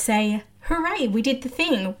show where I say, hooray, we did the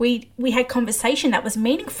thing. We had conversation that was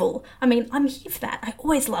meaningful. I mean, I'm here for that. I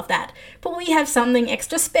always love that. But we have something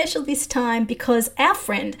extra special this time because our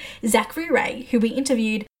friend Zachary Ray, who we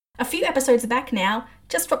interviewed a few episodes back now,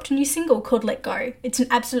 just dropped a new single called Let Go. It's an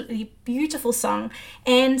absolutely beautiful song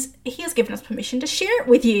and he has given us permission to share it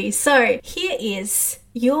with you. So here is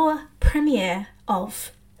your premiere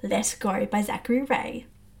of Let Go by Zachary Ray.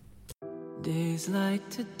 Days like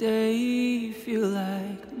today feel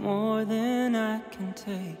like more than I can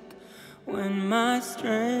take, when my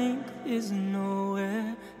strength is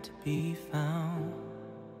nowhere to be found.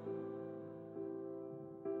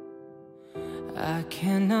 I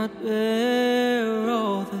cannot bear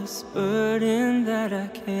all this burden that I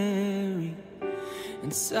carry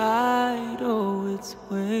inside, oh, it's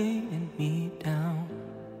weighing me down.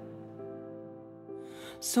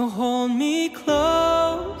 So hold me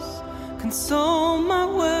close, console my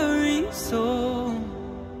worry soul.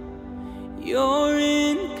 You're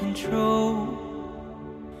in control,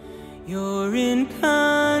 you're in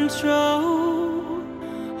control.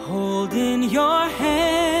 Holding your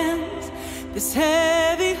hands, this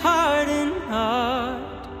heavy heart and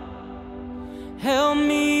heart. Help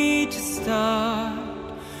me to start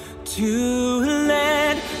to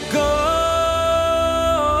let go.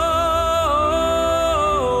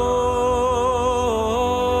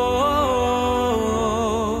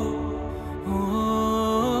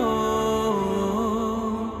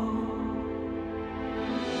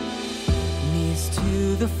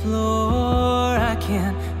 The floor, I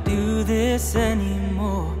can't do this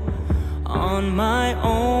anymore on my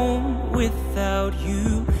own without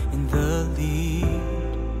you in the lead.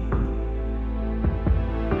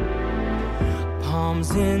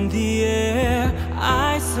 Palms in the air,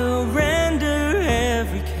 I surrender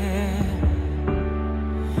every care.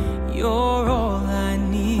 You're all I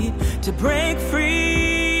need to break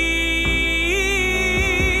free.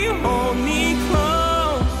 Hold me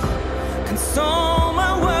close, console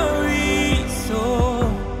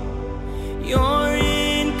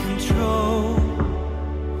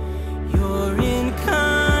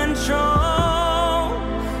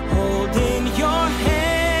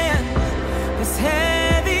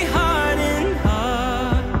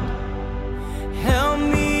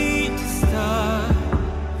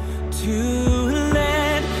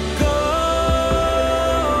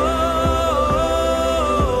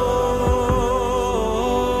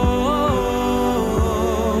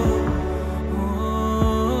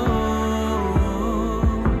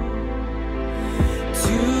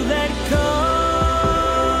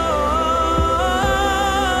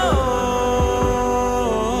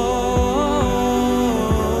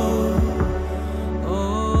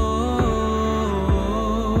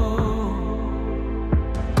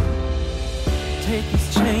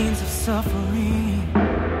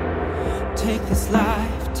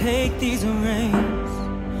take these reins.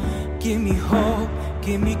 Give me hope,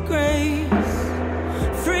 give me grace,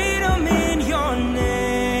 freedom in your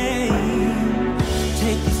name.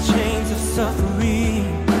 Take these chains of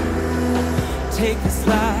suffering, take this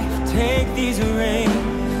life, take these reins.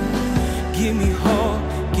 Give me hope,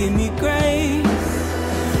 give me grace,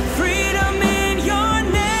 freedom in your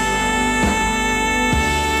name.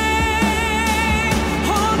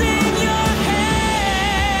 Holding your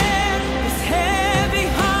hand, this heavy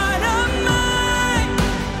heart of mine.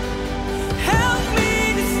 Help me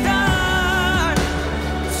to start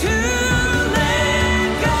to let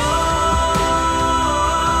go.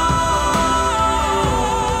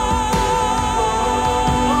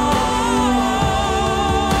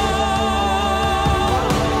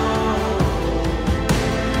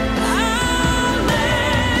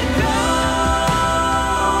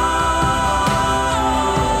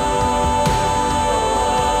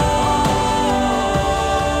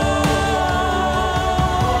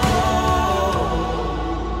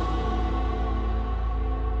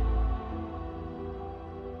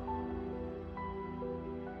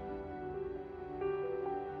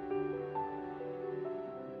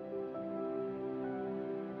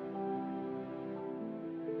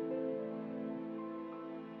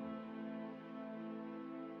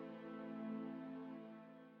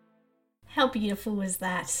 How beautiful was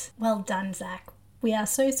that? Well done, Zach. We are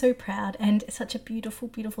so, so proud, and it's such a beautiful,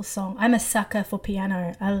 beautiful song. I'm a sucker for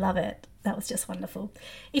piano. I love it. That was just wonderful.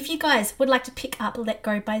 If you guys would like to pick up Let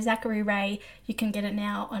Go by Zachary Ray, you can get it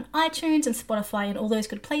now on iTunes and Spotify and all those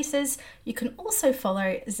good places. You can also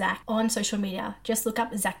follow Zach on social media. Just look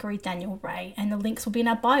up Zachary Daniel Ray and the links will be in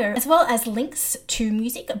our bio, as well as links to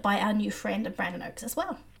music by our new friend Brandon Oakes as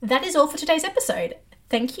well. That is all for today's episode.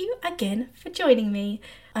 Thank you again for joining me.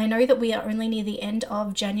 I know that we are only near the end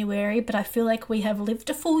of January, but I feel like we have lived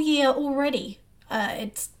a full year already.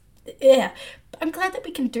 I'm glad that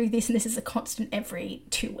we can do this, and this is a constant every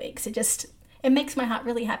 2 weeks. It makes my heart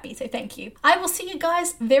really happy, so thank you. I will see you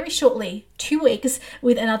guys very shortly, 2 weeks,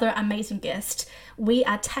 with another amazing guest. We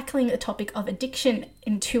are tackling the topic of addiction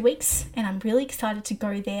in 2 weeks, and I'm really excited to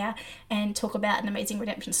go there and talk about an amazing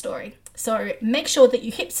redemption story. So make sure that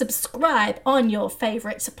you hit subscribe on your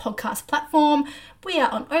favorite podcast platform. We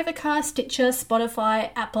are on Overcast, Stitcher,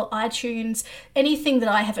 Spotify, Apple, iTunes, anything that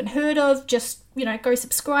I haven't heard of, just go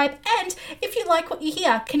subscribe. And if you like what you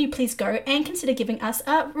hear, can you please go and consider giving us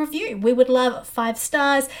a review? We would love 5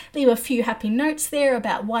 stars. Leave a few happy notes there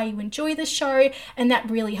about why you enjoy the show, and that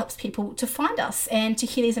really helps people to find us and to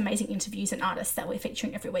hear these amazing interviews and artists that we're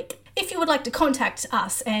featuring every week. If you would like to contact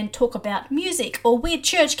us and talk about music or weird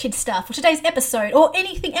church kid stuff or today's episode or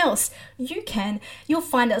anything else, you can. You'll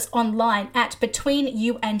find us online at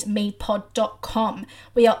betweenyouandmepod.com.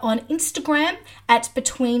 We are on Instagram at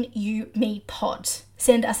betweenyoumepod.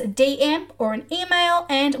 Send us a DM or an email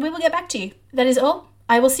and we will get back to you. That is all.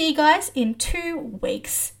 I will see you guys in 2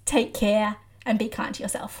 weeks. Take care and be kind to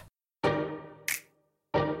yourself.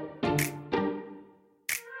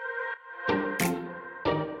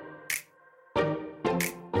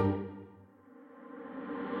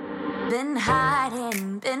 Been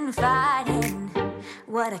hiding, been fighting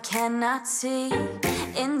what I cannot see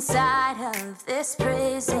inside of this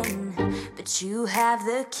prison, but you have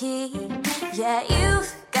the key. Yeah,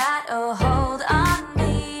 you've got a hold on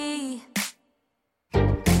me.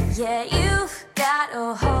 Yeah, you've got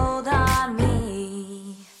a hold on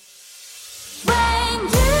me. When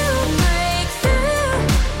you break through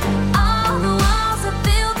all the walls are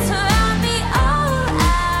built around me, all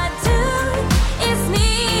I do is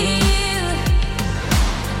need you.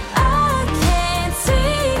 I can't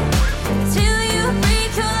see till you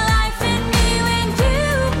breathe your life in me. When you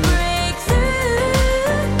break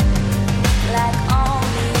through like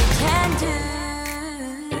only you can do.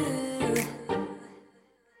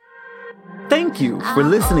 Thank you for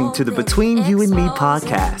listening to the Between You and Me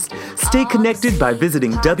podcast. Stay connected by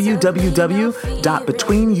visiting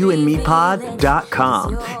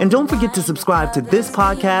www.betweenyouandmepod.com. And don't forget to subscribe to this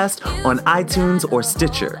podcast on iTunes or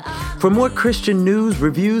Stitcher. For more Christian news,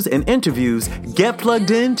 reviews, and interviews, get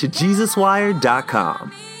plugged in to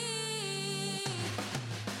JesusWire.com.